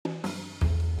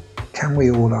can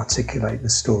we all articulate the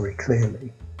story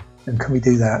clearly? And can we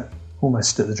do that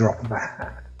almost at the drop of a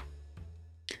hat?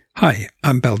 Hi,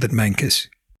 I'm Belden Mankus.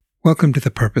 Welcome to The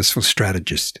Purposeful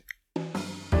Strategist,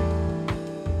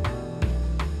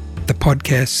 the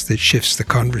podcast that shifts the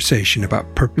conversation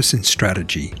about purpose and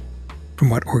strategy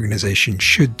from what organizations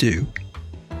should do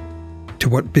to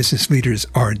what business leaders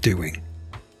are doing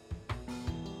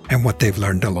and what they've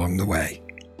learned along the way.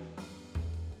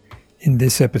 In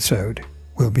this episode,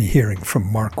 we'll be hearing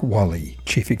from Mark Walley,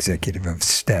 Chief Executive of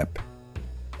STEP.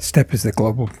 STEP is the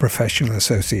Global Professional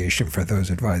Association for those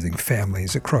advising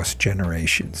families across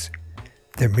generations.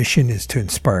 Their mission is to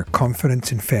inspire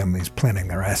confidence in families planning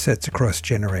their assets across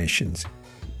generations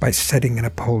by setting and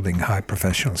upholding high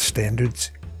professional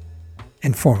standards,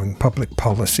 informing public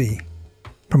policy,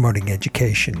 promoting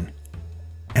education,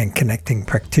 and connecting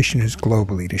practitioners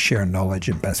globally to share knowledge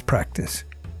and best practice.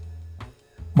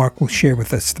 Mark will share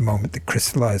with us the moment that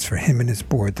crystallized for him and his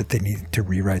board that they needed to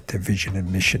rewrite their vision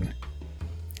and mission,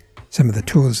 some of the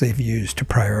tools they've used to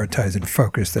prioritize and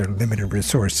focus their limited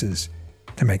resources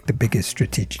to make the biggest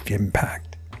strategic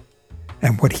impact,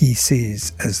 and what he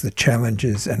sees as the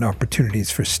challenges and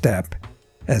opportunities for STEP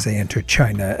as they enter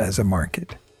China as a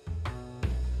market.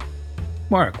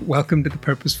 Mark, welcome to The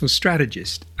Purposeful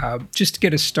Strategist. Just to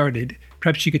get us started,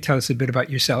 perhaps you could tell us a bit about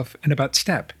yourself and about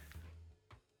STEP.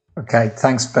 Okay,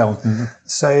 thanks, Belden.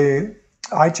 So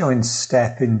I joined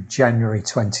STEP in January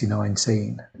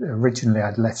 2019. Originally,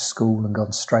 I'd left school and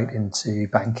gone straight into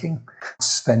banking.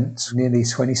 Spent nearly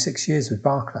 26 years with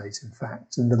Barclays, in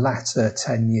fact, and the latter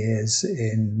 10 years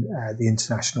in the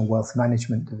International Wealth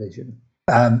Management Division.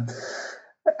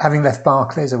 Having left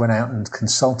Barclays, I went out and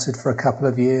consulted for a couple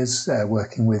of years,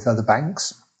 working with other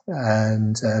banks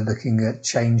and looking at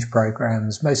change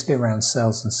programs, mostly around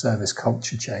sales and service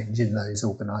culture change in those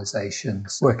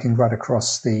organizations, working right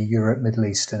across the Europe, Middle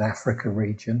East and Africa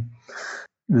region.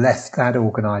 Left that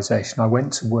organization. I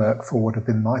went to work for what had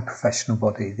been my professional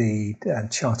body, the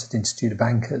Chartered Institute of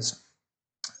Bankers.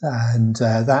 And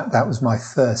that was my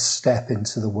first step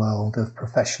into the world of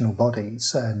professional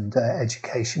bodies and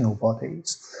educational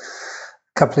bodies.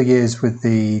 A couple of years with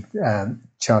the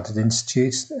Chartered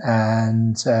Institute,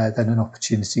 and then an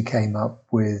opportunity came up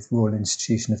with Royal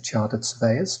Institution of Chartered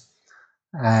Surveyors,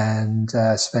 and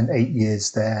spent 8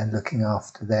 years there looking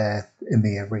after their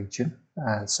EMEA region.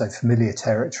 So familiar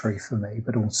territory for me,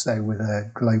 but also with a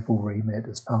global remit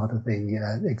as part of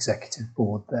the executive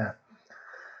board there.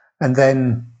 And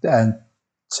then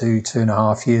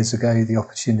 2.5 years ago, the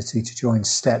opportunity to join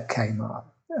STEP came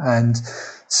up. And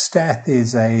STEP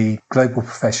is a global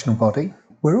professional body.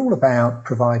 We're all about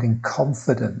providing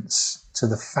confidence to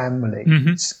the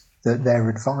families that they're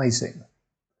advising.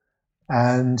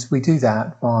 And we do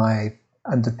that by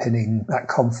underpinning that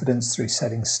confidence through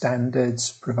setting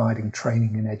standards, providing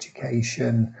training and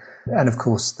education, and of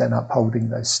course, then upholding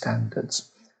those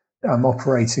standards. I'm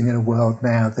operating in a world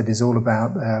now that is all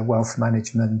about wealth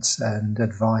management and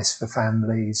advice for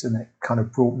families, and it kind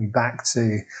of brought me back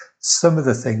to some of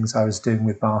the things I was doing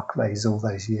with Barclays all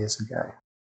those years ago.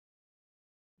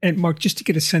 And Mark, just to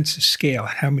get a sense of scale,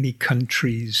 how many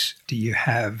countries do you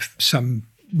have some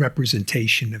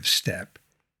representation of STEP?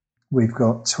 We've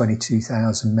got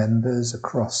 22,000 members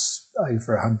across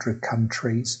over 100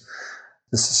 countries.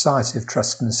 The Society of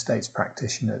Trust and Estates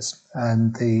Practitioners,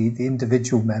 and the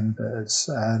individual members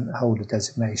hold a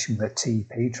designation with a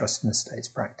TEP, Trust and Estates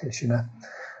Practitioner.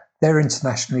 They're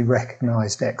internationally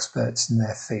recognised experts in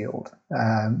their field,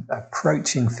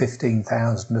 approaching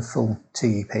 15,000 of full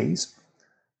TEPs.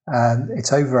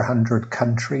 It's over 100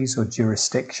 countries or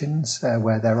jurisdictions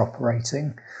where they're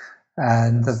operating.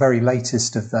 And the very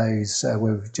latest of those, where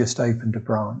we've just opened a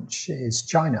branch, is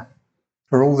China.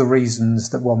 For all the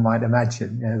reasons that one might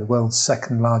imagine, the world's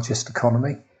second largest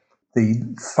economy, the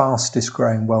fastest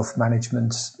growing wealth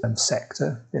management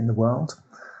sector in the world,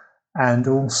 and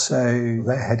also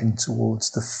they're heading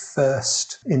towards the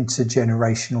first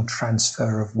intergenerational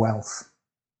transfer of wealth.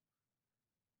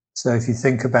 So if you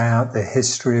think about the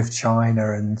history of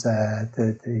China and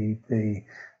the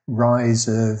rise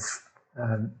of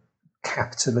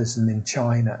capitalism in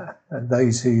China, and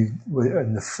those who were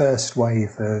in the first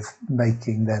wave of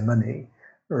making their money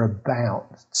are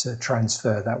about to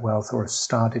transfer that wealth or have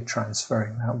started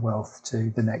transferring that wealth to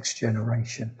the next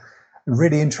generation.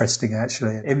 Really interesting,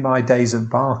 actually. In my days at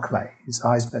Barclays,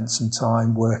 I spent some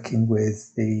time working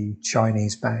with the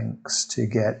Chinese banks to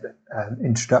get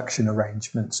introduction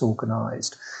arrangements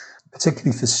organised,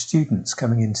 particularly for students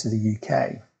coming into the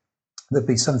UK. There'd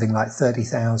be something like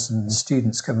 30,000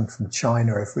 students coming from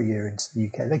China every year into the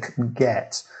UK. They couldn't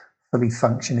get fully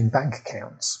functioning bank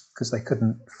accounts because they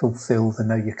couldn't fulfill the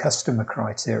know your customer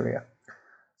criteria.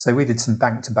 So we did some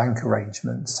bank-to-bank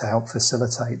arrangements to help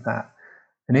facilitate that.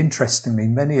 And interestingly,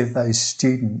 many of those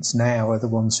students now are the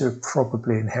ones who are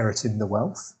probably inheriting the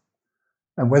wealth.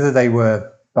 And whether they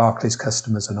were Barclays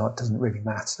customers or not doesn't really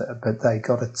matter, but they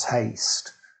got a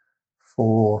taste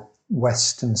for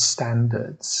Western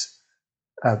standards,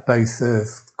 both of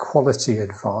quality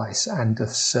advice and of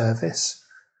service.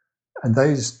 And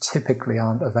those typically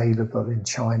aren't available in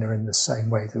China in the same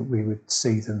way that we would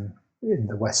see them in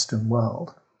the Western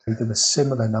world. There were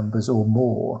similar numbers or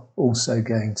more also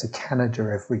going to Canada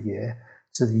every year,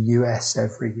 to the US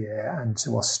every year, and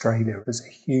to Australia. There's a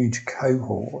huge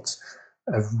cohort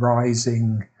of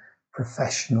rising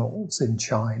professionals in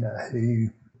China who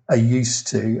are used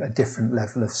to a different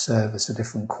level of service, a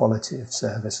different quality of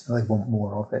service, and they want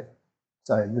more of it.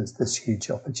 So there's this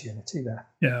huge opportunity there.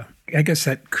 Yeah, I guess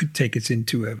that could take us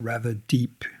into a rather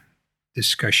deep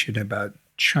discussion about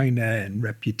China and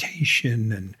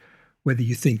reputation and whether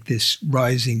you think this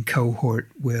rising cohort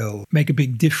will make a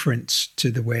big difference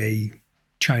to the way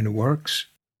China works.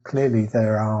 Clearly,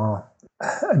 there are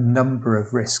a number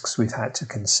of risks we've had to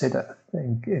consider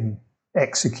in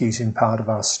executing part of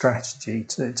our strategy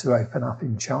to open up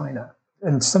in China.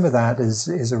 And some of that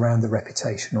is around the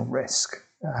reputational risk.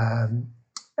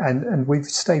 And we've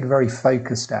stayed very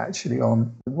focused actually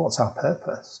on what's our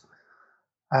purpose.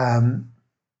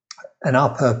 And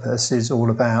our purpose is all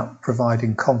about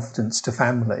providing confidence to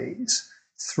families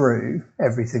through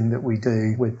everything that we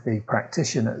do with the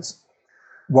practitioners.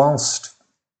 Whilst,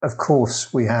 of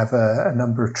course, we have a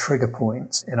number of trigger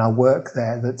points in our work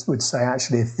there that would say,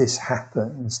 actually, if this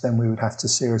happens, then we would have to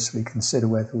seriously consider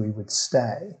whether we would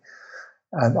stay.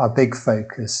 Our big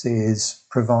focus is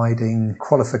providing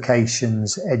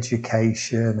qualifications,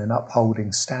 education, and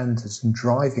upholding standards and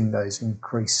driving those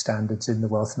increased standards in the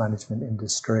wealth management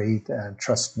industry,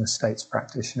 trust and estates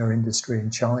practitioner industry in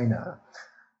China,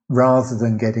 rather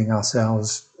than getting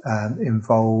ourselves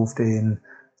involved in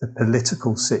the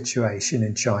political situation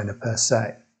in China per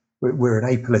se. We're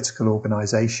an apolitical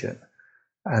organisation,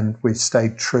 and we've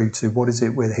stayed true to what is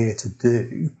it we're here to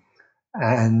do.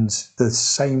 And the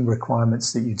same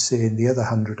requirements that you'd see in the other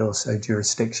 100 or so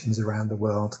jurisdictions around the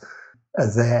world are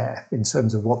there in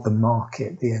terms of what the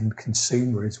market, the end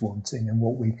consumer is wanting and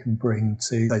what we can bring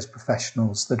to those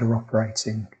professionals that are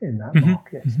operating in that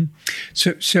market.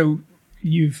 Mm-hmm. So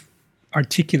you've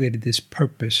articulated this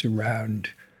purpose around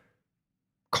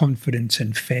confidence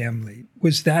and family.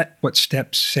 Was that what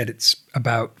Steps said it's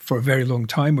about for a very long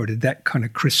time, or did that kind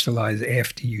of crystallize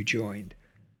after you joined?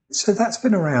 So that's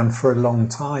been around for a long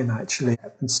time, actually.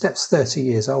 And Step's 30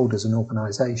 years old as an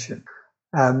organisation.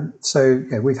 So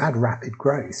we've had rapid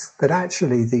growth, but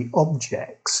actually the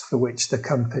objects for which the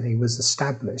company was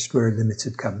established were a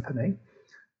limited company.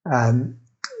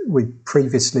 We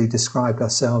previously described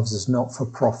ourselves as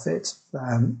not-for-profit.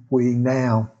 We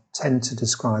now tend to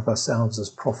describe ourselves as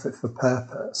profit for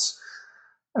purpose.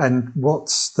 And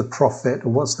what's the profit or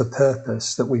what's the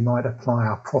purpose that we might apply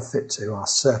our profit to, our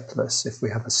surplus, if we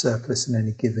have a surplus in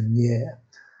any given year?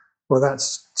 Well,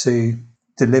 that's to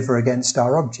deliver against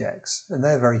our objects. And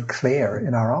they're very clear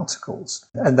in our articles.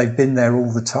 And they've been there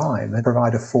all the time. They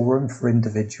provide a forum for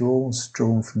individuals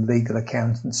drawn from legal,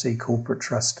 accountancy, corporate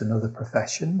trust and other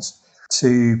professions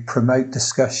to promote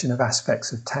discussion of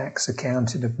aspects of tax,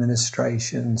 accounting,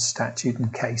 administration, statute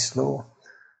and case law,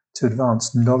 to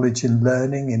advance knowledge and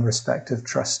learning in respect of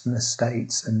trust and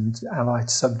estates and allied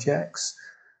subjects,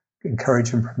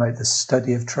 encourage and promote the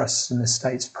study of trusts and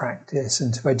estates practice,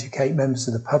 and to educate members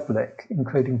of the public,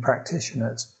 including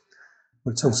practitioners.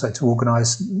 It's also to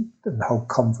organise and hold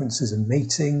conferences and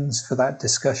meetings for that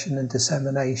discussion and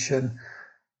dissemination,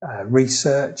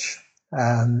 research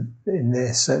in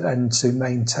this, and to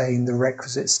maintain the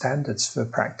requisite standards for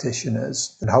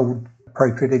practitioners and hold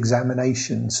appropriate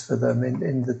examinations for them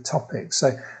in the topic.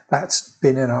 So that's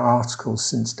been in our articles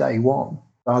since day one.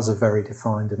 Ours are very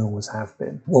defined and always have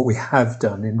been. What we have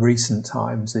done in recent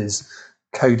times is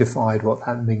codified what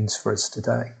that means for us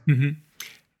today. Mm-hmm.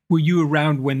 Were you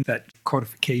around when that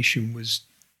codification was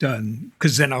done?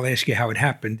 Because then I'll ask you how it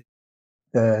happened.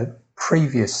 The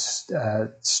previous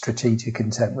strategic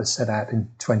intent was set out in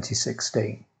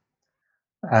 2016.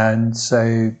 And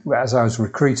so as I was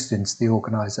recruited into the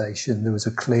organisation, there was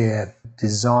a clear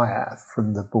desire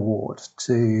from the board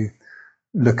to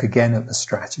look again at the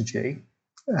strategy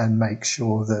and make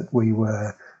sure that we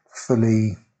were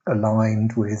fully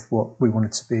aligned with what we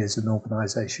wanted to be as an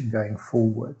organisation going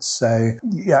forward. So,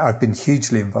 yeah, I've been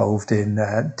hugely involved in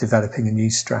developing a new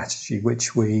strategy,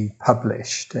 which we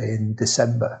published in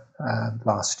December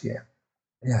last year.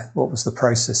 Yeah, what was the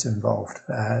process involved?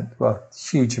 Well,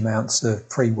 huge amounts of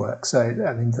pre-work. So,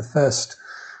 I mean, the first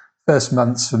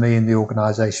months for me in the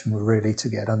organisation were really to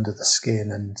get under the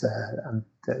skin and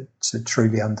to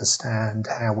truly understand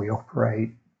how we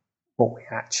operate, what we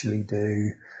actually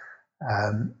do,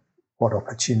 what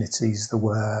opportunities there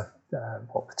were,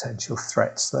 what potential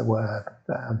threats there were.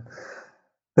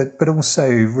 But also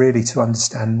really to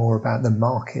understand more about the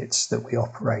markets that we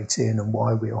operate in and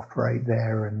why we operate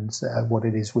there and what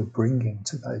it is we're bringing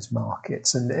to those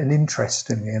markets. And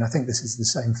interestingly, and I think this is the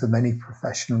same for many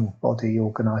professional body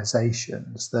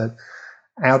organisations, that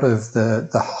out of the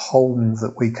whole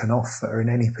that we can offer in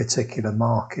any particular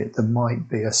market, there might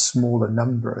be a smaller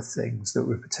number of things that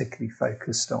we're particularly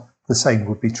focused on. The same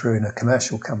would be true in a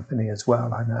commercial company as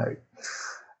well, I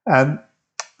know.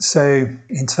 So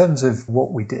in terms of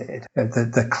what we did,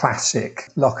 the classic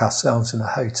lock ourselves in a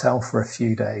hotel for a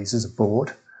few days as a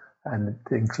board, and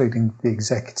including the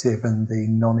executive and the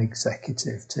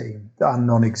non-executive team. Our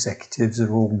non-executives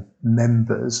are all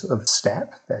members of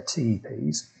STEP, they're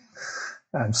TEPs.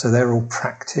 So they're all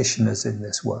practitioners in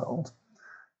this world.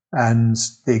 And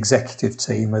the executive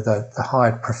team are the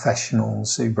hired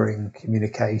professionals who bring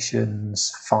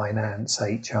communications, finance,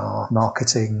 HR,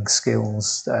 marketing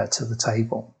skills to the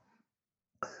table.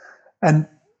 And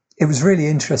it was really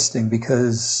interesting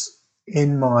because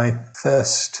in my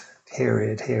first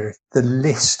period here, the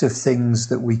list of things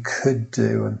that we could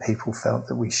do and people felt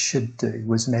that we should do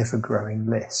was an ever-growing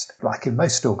list. Like in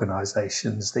most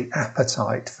organisations, the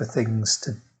appetite for things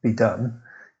to be done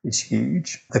is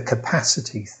huge. The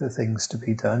capacity for things to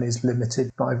be done is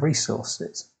limited by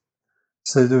resources.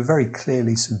 So there were very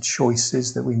clearly some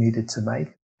choices that we needed to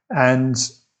make. And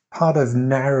part of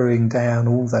narrowing down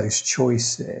all those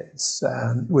choices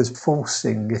was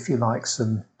forcing, if you like,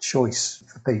 some choice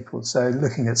for people. So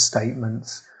looking at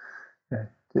statements,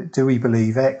 do we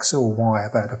believe X or Y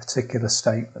about a particular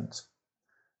statement?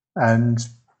 And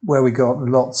where we got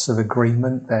lots of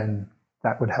agreement, then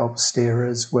that would help steer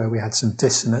us. Where we had some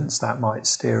dissonance, that might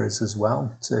steer us as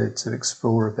well to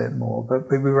explore a bit more. But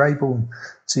we were able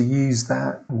to use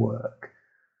that work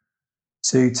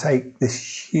to take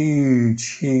this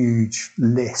huge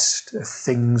list of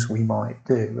things we might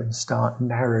do and start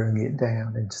narrowing it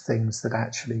down into things that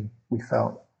actually we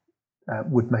felt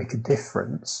would make a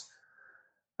difference.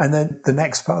 And then the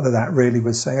next part of that really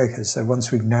was saying, okay, so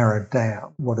once we've narrowed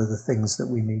down, what are the things that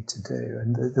we need to do?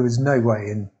 And there was no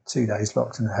way in 2 days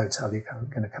locked in a hotel you're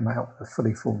going to come out with a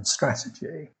fully formed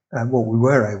strategy. And what we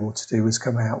were able to do was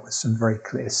come out with some very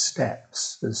clear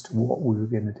steps as to what we were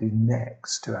going to do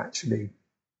next to actually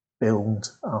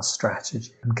build our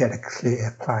strategy and get a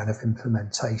clear plan of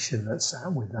implementation that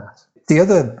sat with that. The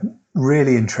other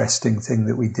really interesting thing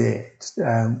that we did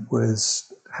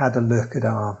was had a look at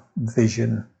our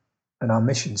vision and our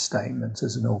mission statement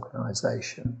as an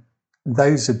organisation.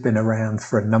 Those had been around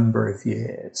for a number of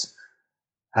years,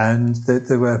 and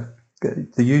there were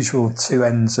the usual two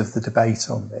ends of the debate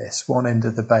on this. One end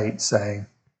of the debate saying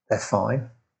they're fine,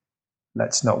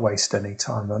 let's not waste any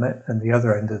time on it, and the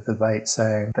other end of the debate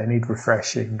saying they need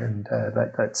refreshing and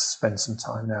let's spend some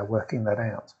time now working that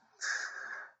out.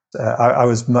 I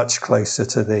was much closer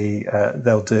to the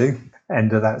they'll do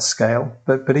end of that scale,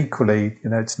 but equally,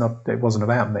 it wasn't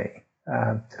about me.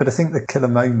 But I think the killer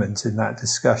moment in that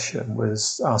discussion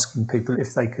was asking people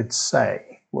if they could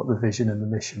say what the vision and the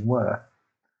mission were.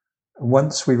 And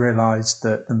once we realised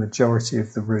that the majority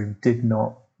of the room did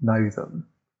not know them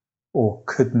or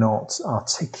could not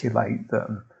articulate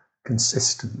them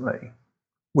consistently,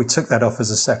 we took that off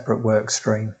as a separate work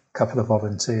stream, a couple of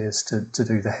volunteers to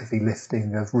do the heavy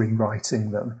lifting of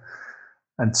rewriting them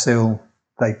until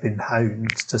they'd been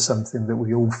honed to something that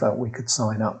we all felt we could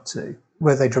sign up to.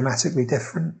 Were they dramatically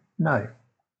different? No.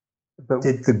 But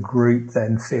did the group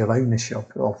then feel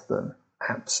ownership of them?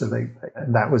 Absolutely.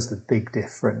 And that was the big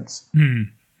difference.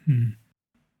 Mm-hmm.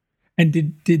 And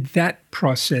did that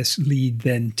process lead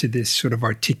then to this sort of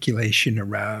articulation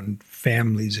around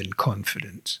families and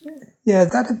confidence? Yeah,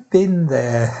 that had been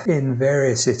there in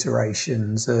various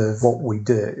iterations of what we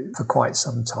do for quite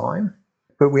some time.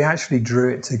 But we actually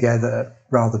drew it together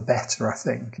rather better, I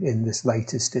think, in this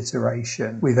latest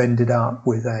iteration. We've ended up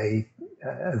with a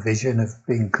vision of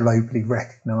being globally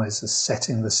recognised as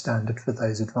setting the standard for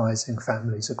those advising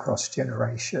families across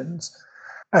generations.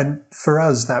 And for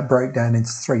us, that broke down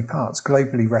into three parts.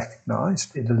 Globally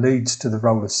recognised, it alludes to the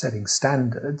role of setting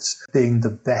standards, being the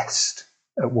best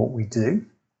at what we do.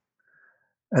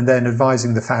 And then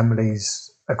advising the families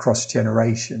across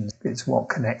generations. It's what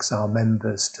connects our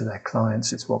members to their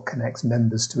clients. It's what connects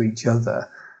members to each other,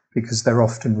 because they're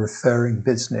often referring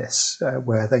business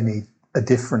where they need a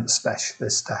different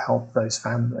specialist to help those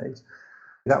families.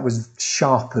 That was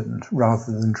sharpened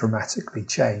rather than dramatically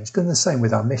changed. And the same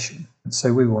with our mission.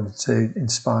 So we wanted to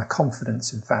inspire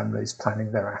confidence in families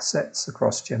planning their assets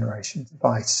across generations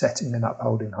by setting and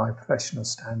upholding high professional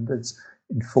standards,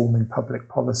 informing public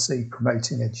policy,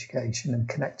 promoting education, and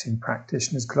connecting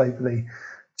practitioners globally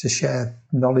to share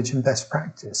knowledge and best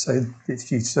practice. So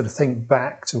if you sort of think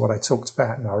back to what I talked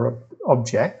about in our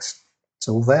objects, it's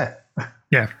all there.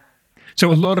 Yeah.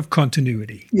 So a lot of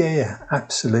continuity. Yeah,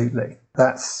 absolutely.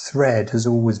 That thread has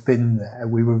always been there.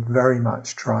 We were very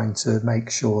much trying to make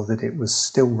sure that it was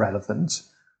still relevant,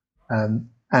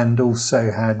 and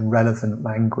also had relevant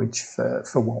language for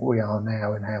what we are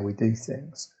now and how we do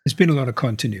things. There's been a lot of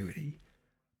continuity,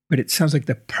 but it sounds like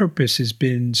the purpose has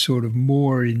been sort of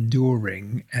more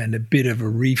enduring and a bit of a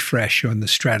refresh on the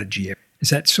strategy. Has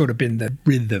that sort of been the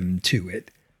rhythm to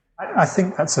it? I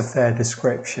think that's a fair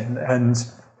description. And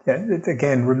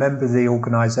again, remember the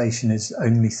organisation is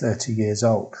only 30 years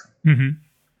old. Mm-hmm.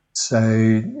 So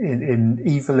in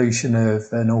evolution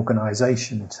of an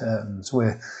organisation terms,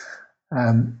 we're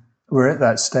at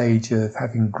that stage of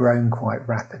having grown quite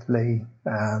rapidly.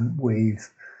 We've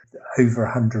over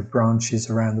 100 branches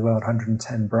around the world,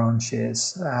 110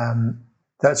 branches.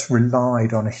 That's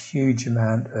relied on a huge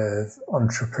amount of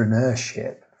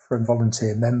entrepreneurship from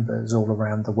volunteer members all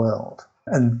around the world.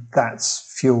 And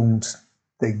that's fueled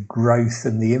the growth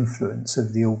and the influence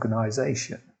of the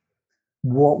organisation.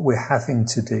 What we're having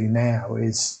to do now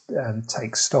is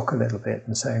take stock a little bit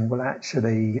and saying, well,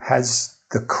 actually, has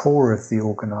the core of the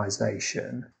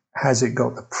organisation, has it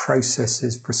got the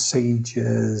processes,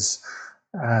 procedures,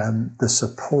 the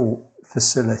support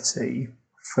facility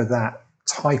for that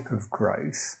type of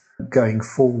growth going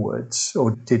forwards,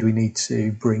 or did we need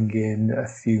to bring in a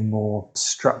few more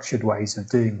structured ways of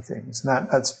doing things? And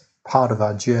that's part of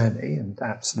our journey, and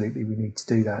absolutely we need to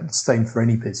do that. It's the same for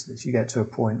any business. You get to a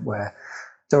point where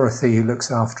Dorothy, who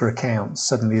looks after accounts,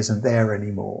 suddenly isn't there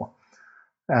anymore.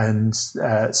 And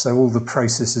so all the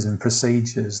processes and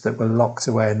procedures that were locked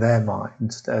away in their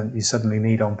mind, you suddenly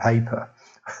need on paper.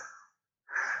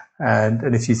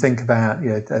 And if you think about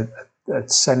a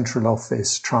central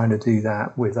office trying to do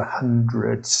that with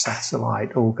 100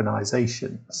 satellite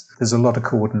organisations, there's a lot of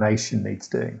coordination needs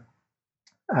doing.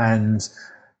 And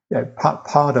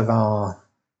part of our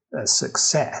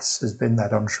success has been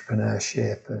that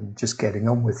entrepreneurship and just getting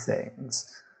on with things.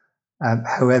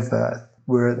 However,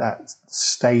 we're at that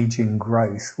stage in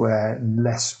growth where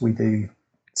unless we do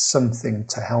something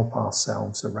to help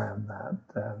ourselves around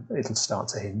that, it'll start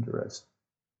to hinder us.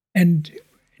 And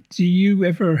do you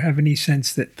ever have any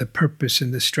sense that the purpose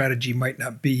and the strategy might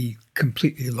not be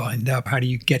completely lined up? How do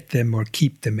you get them or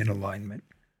keep them in alignment?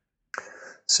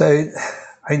 So,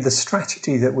 the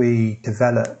strategy that we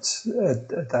developed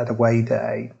at that away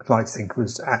day, I'd like to think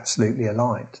was absolutely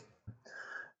aligned.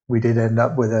 We did end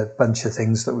up with a bunch of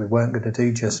things that we weren't going to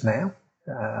do just now,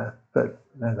 but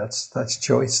that's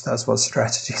choice. That's what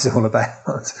strategy is all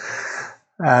about.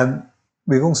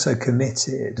 We've also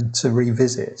committed to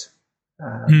revisit.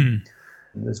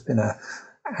 There's been an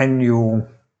annual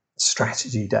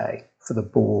strategy day for the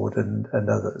board and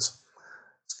others,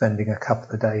 spending a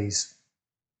couple of days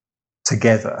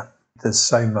together. There's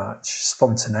so much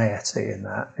spontaneity in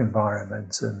that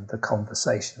environment, and the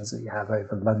conversations that you have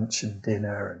over lunch and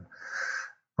dinner and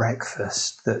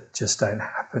breakfast that just don't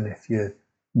happen if you're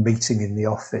meeting in the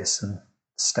office and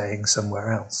staying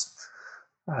somewhere else.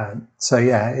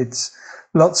 It's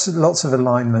lots of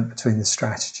alignment between the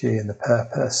strategy and the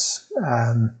purpose,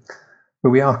 but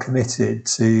we are committed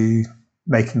to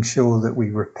making sure that we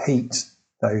repeat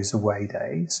those away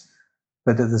days.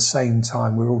 But at the same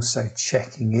time, we're also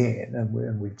checking in,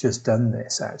 and we've just done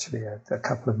this actually a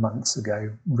couple of months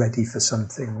ago, ready for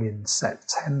something in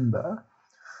September,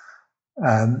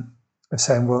 of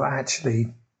saying, well,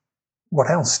 actually,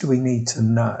 what else do we need to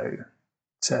know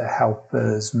to help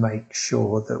us make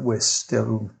sure that we're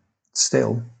still,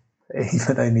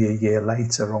 even only a year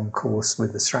later, on course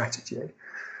with the strategy?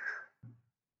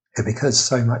 Because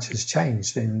so much has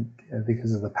changed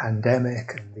because of the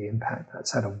pandemic and the impact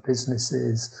that's had on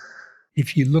businesses.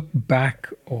 If you look back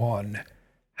on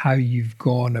how you've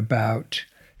gone about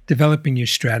developing your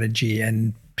strategy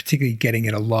and particularly getting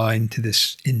it aligned to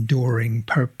this enduring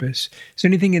purpose, is there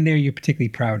anything in there you're particularly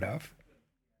proud of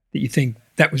that you think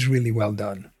that was really well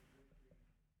done?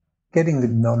 Getting the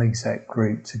non-exec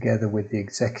group together with the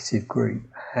executive group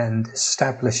and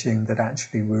establishing that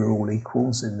actually we're all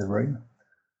equals in the room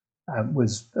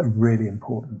was a really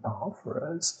important part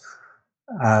for us.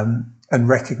 And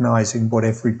recognising what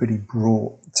everybody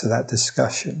brought to that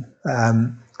discussion.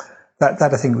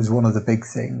 That I think was one of the big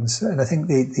things. And I think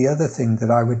the other thing that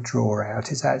I would draw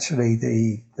out is actually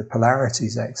the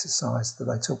polarities exercise that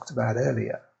I talked about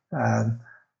earlier.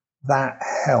 That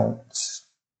helped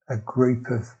a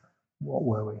group of, what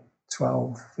were we,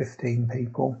 12, 15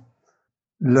 people,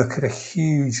 look at a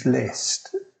huge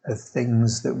list of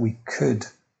things that we could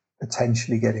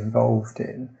potentially get involved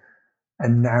in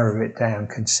and narrow it down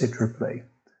considerably,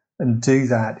 and do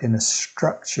that in a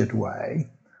structured way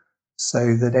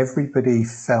so that everybody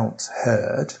felt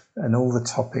heard and all the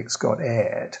topics got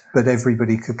aired, but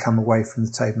everybody could come away from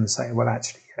the table and say, well,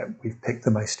 actually, yeah, we've picked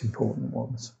the most important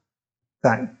ones.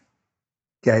 That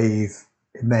gave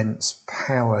immense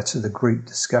power to the group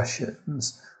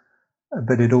discussions,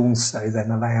 but it also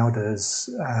then allowed us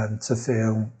to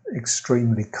feel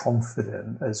extremely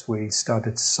confident as we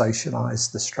started to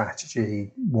socialise the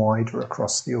strategy wider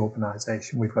across the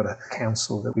organisation. We've got a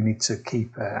council that we need to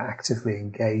keep actively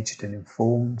engaged and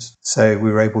informed. So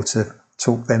we were able to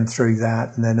talk them through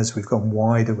that. And then as we've gone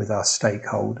wider with our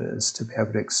stakeholders, to be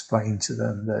able to explain to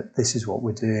them that this is what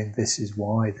we're doing, this is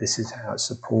why, this is how it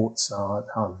supports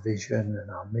our vision and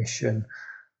our mission.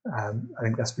 I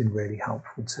think that's been really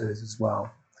helpful to us as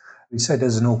well. We said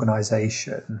as an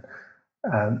organisation,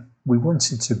 we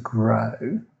wanted to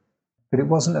grow, but it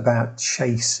wasn't about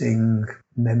chasing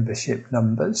membership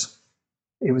numbers.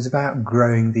 It was about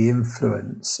growing the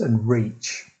influence and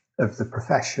reach of the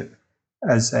profession.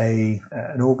 As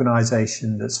an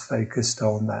organisation that's focused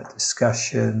on that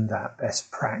discussion, that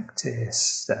best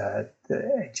practice, the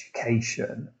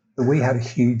education, we had a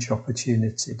huge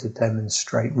opportunity to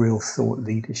demonstrate real thought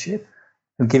leadership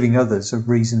and giving others a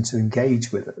reason to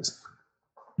engage with us.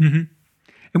 Mm-hmm.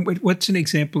 And what's an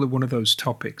example of one of those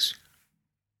topics?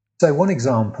 So one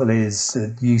example is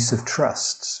the use of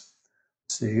trusts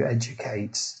to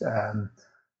educate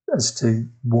as to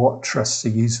what trusts are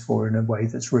used for in a way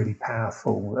that's really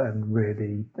powerful and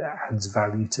really adds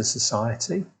value to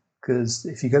society. Because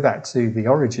if you go back to the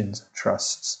origins of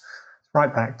trusts,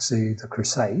 right back to the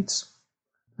Crusades,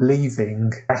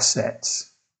 leaving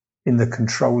assets in the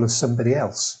control of somebody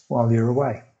else while you're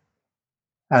away.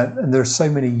 And there are so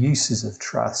many uses of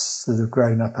trusts that have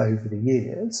grown up over the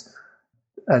years.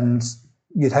 And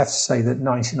you'd have to say that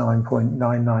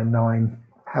 99.999,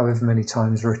 however many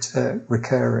times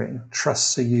recurring,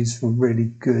 trusts are used for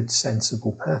really good,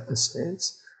 sensible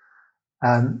purposes.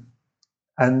 And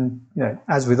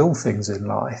as with all things in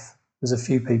life, there's a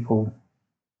few people,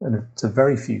 and a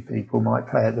very few people might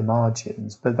play at the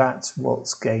margins, but that's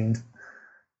what's gained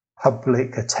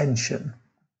public attention.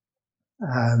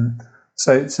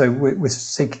 So we're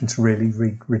seeking to really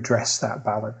redress that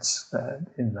balance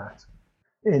in that.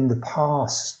 In the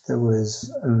past, there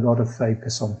was a lot of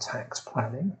focus on tax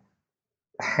planning,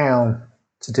 how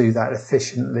to do that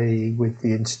efficiently with the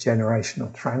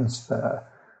intergenerational transfer.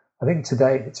 I think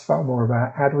today it's far more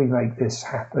about how do we make this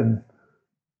happen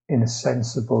in a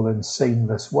sensible and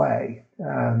seamless way,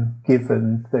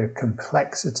 given the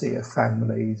complexity of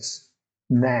families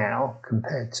now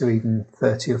compared to even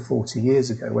 30 or 40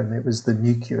 years ago when it was the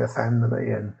nuclear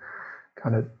family and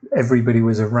kind of everybody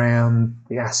was around,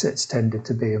 the assets tended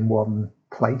to be in one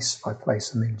place. By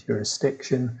place I mean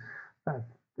jurisdiction,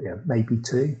 maybe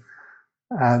two.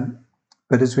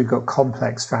 But as we've got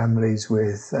complex families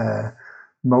with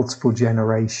multiple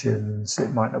generations,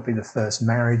 it might not be the first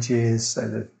marriages, so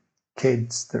the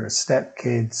kids, there are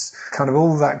stepkids, kind of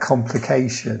all that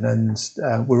complication,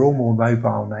 and we're all more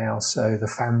mobile now, so the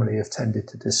family have tended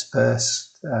to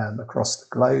disperse across the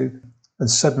globe, and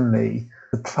suddenly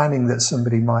the planning that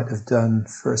somebody might have done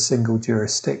for a single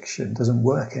jurisdiction doesn't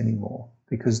work anymore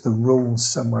because the rules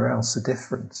somewhere else are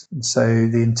different. And so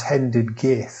the intended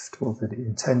gift or the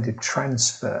intended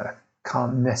transfer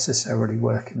can't necessarily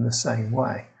work in the same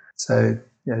way. So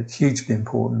it's hugely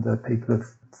important that people have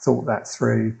thought that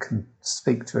through, can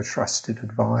speak to a trusted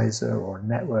advisor or a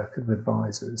network of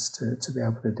advisors to be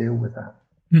able to deal with that.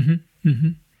 Mm-hmm.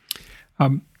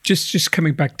 Mm-hmm. Just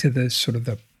coming back to the sort of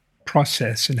the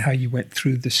process and how you went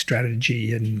through the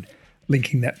strategy and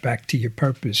linking that back to your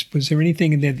purpose, was there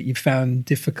anything in there that you found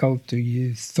difficult or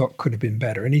you thought could have been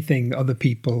better? Anything other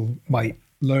people might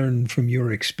learn from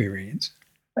your experience?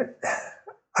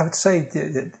 I would say,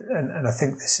 and I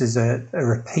think this is a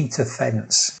repeat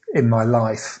offence in my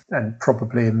life and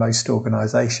probably in most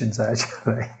organisations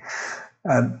actually,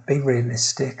 be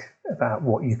realistic about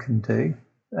what you can do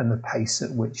and the pace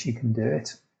at which you can do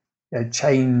it.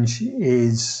 Change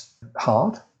is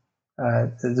hard.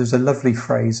 There's a lovely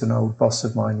phrase an old boss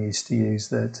of mine used to use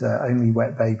that only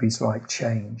wet babies like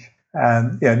change.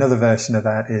 Another version of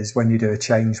that is when you do a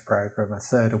change program, a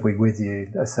third will be with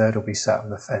you, a third will be sat on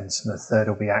the fence, and a third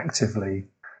will be actively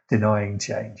denying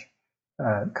change.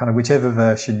 Kind of whichever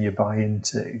version you buy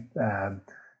into,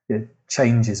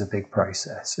 change is a big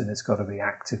process, and it's got to be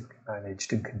actively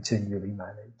managed and continually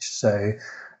managed. So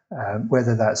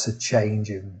whether that's a change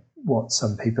in what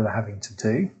some people are having to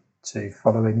do to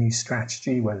follow a new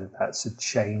strategy, whether that's a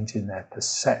change in their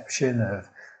perception of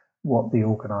what the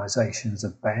organisation's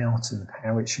about and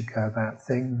how it should go about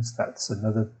things, that's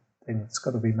another thing that's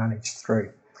got to be managed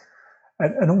through.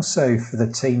 And also for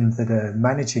the team that are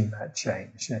managing that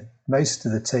change, most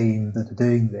of the team that are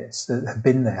doing this that have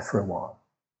been there for a while.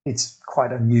 It's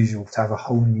quite unusual to have a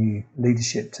whole new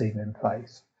leadership team in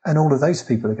place. And all of those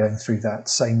people are going through that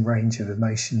same range of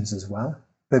emotions as well.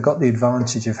 They've got the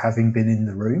advantage of having been in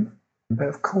the room, but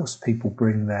of course people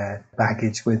bring their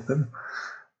baggage with them.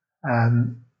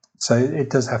 So it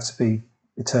does have to be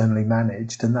eternally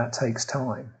managed, and that takes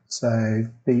time. So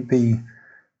be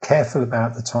careful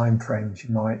about the time frames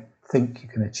you might think you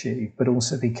can achieve, but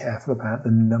also be careful about the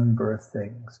number of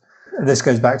things. And this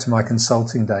goes back to my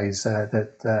consulting days,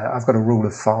 that I've got a rule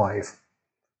of 5.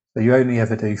 So you only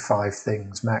ever do 5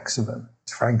 things maximum.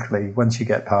 Frankly, once you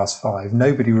get past 5,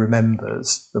 nobody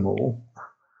remembers them all.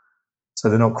 So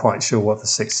they're not quite sure what the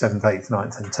 6th, 7th, 8th,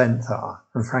 9th and 10th are.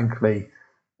 And frankly,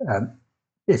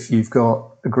 if you've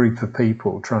got a group of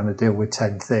people trying to deal with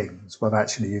 10 things, well,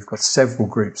 actually, you've got several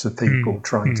groups of people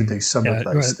trying to do some of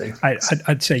those things.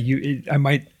 I'd say I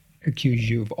might accuse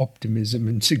you of optimism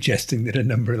and suggesting that a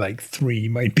number like 3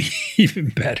 might be even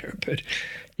better. But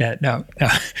yeah, no,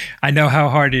 I know how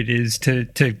hard it is to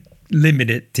limit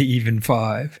it to even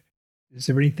 5. Is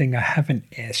there anything I haven't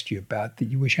asked you about that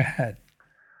you wish I had?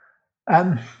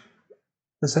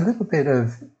 There's a little bit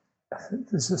of...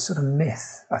 There's a sort of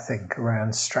myth, I think,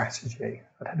 around strategy.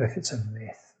 I don't know if it's a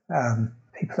myth.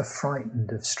 People are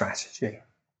frightened of strategy,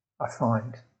 I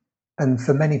find. And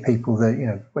for many people,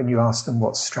 that when you ask them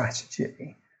what's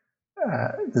strategy,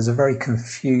 there's a very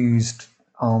confused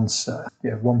answer.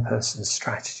 One person's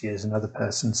strategy is another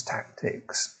person's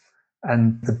tactics.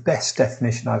 And the best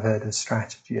definition I've heard of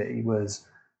strategy was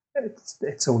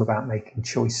it's all about making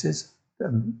choices.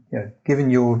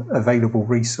 Given your available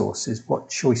resources, what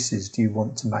choices do you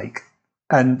want to make?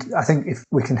 And I think if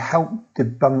we can help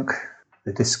debunk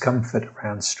the discomfort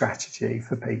around strategy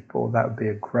for people, that would be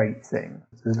a great thing.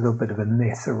 There's a little bit of a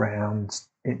myth around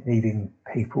it needing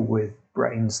people with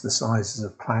brains the sizes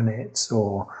of planets,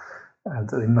 or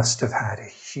that they must have had a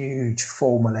huge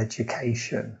formal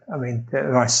education. I mean,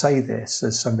 I say this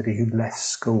as somebody who left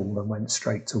school and went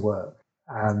straight to work.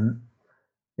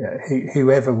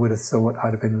 Whoever would have thought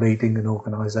I'd have been leading an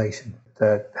organisation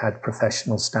that had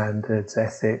professional standards,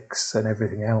 ethics and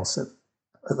everything else at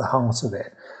the heart of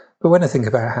it. But when I think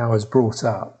about how I was brought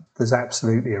up, there's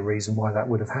absolutely a reason why that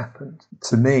would have happened.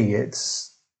 To me,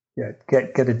 it's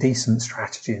get a decent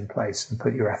strategy in place and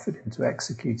put your effort into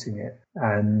executing it.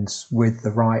 And with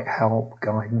the right help,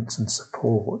 guidance and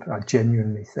support, I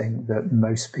genuinely think that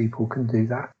most people can do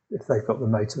that if they've got the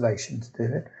motivation to do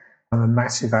it. I'm a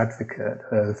massive advocate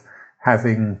of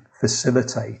having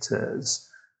facilitators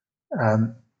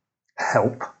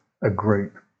help a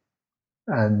group.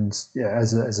 And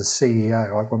as a CEO,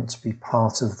 I want to be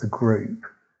part of the group.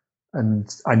 And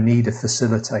I need a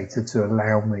facilitator to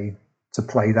allow me to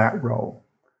play that role.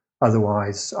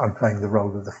 Otherwise, I'm playing the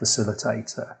role of the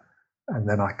facilitator. And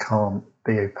then I can't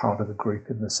be a part of the group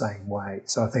in the same way.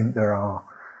 So I think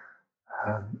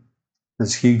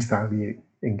there's huge value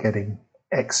in getting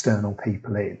external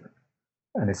people in,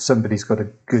 and if somebody's got a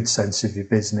good sense of your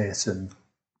business and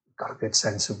got a good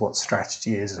sense of what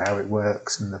strategy is and how it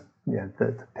works and the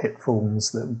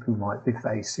pitfalls that people might be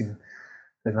facing,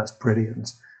 then that's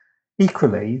brilliant.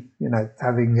 Equally,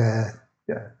 having a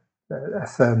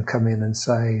firm come in and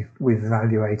say, we've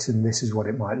evaluated and this is what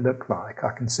it might look like,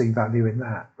 I can see value in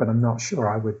that, but I'm not sure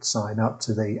I would sign up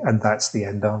to and that's the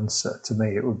end answer. To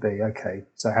me, it would be, okay,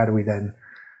 so how do we then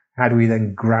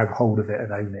grab hold of it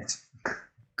and own it?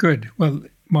 Good. Well,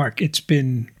 Mark, it's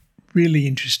been really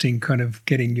interesting kind of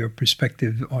getting your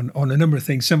perspective on a number of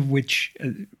things, some of which,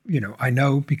 I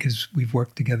know because we've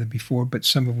worked together before, but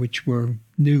some of which were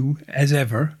new as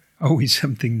ever, always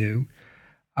something new.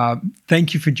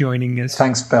 Thank you for joining us.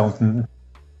 Thanks, Belton.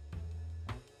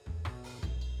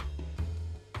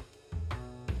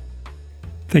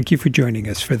 Thank you for joining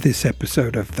us for this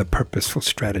episode of The Purposeful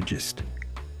Strategist.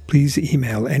 Please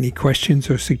email any questions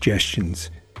or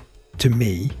suggestions to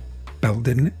me,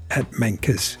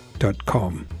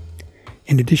 belden@menkes.com.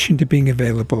 In addition to being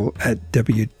available at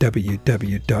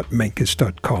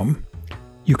www.menkes.com,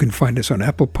 you can find us on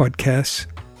Apple Podcasts,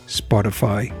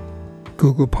 Spotify,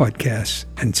 Google Podcasts,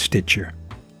 and Stitcher.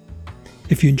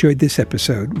 If you enjoyed this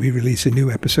episode, we release a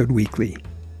new episode weekly.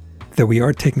 though we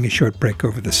are taking a short break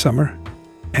over the summer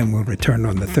and will return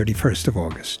on the 31st of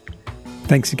August.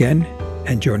 Thanks again,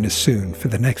 and join us soon for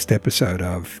the next episode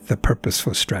of The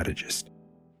Purposeful Strategist.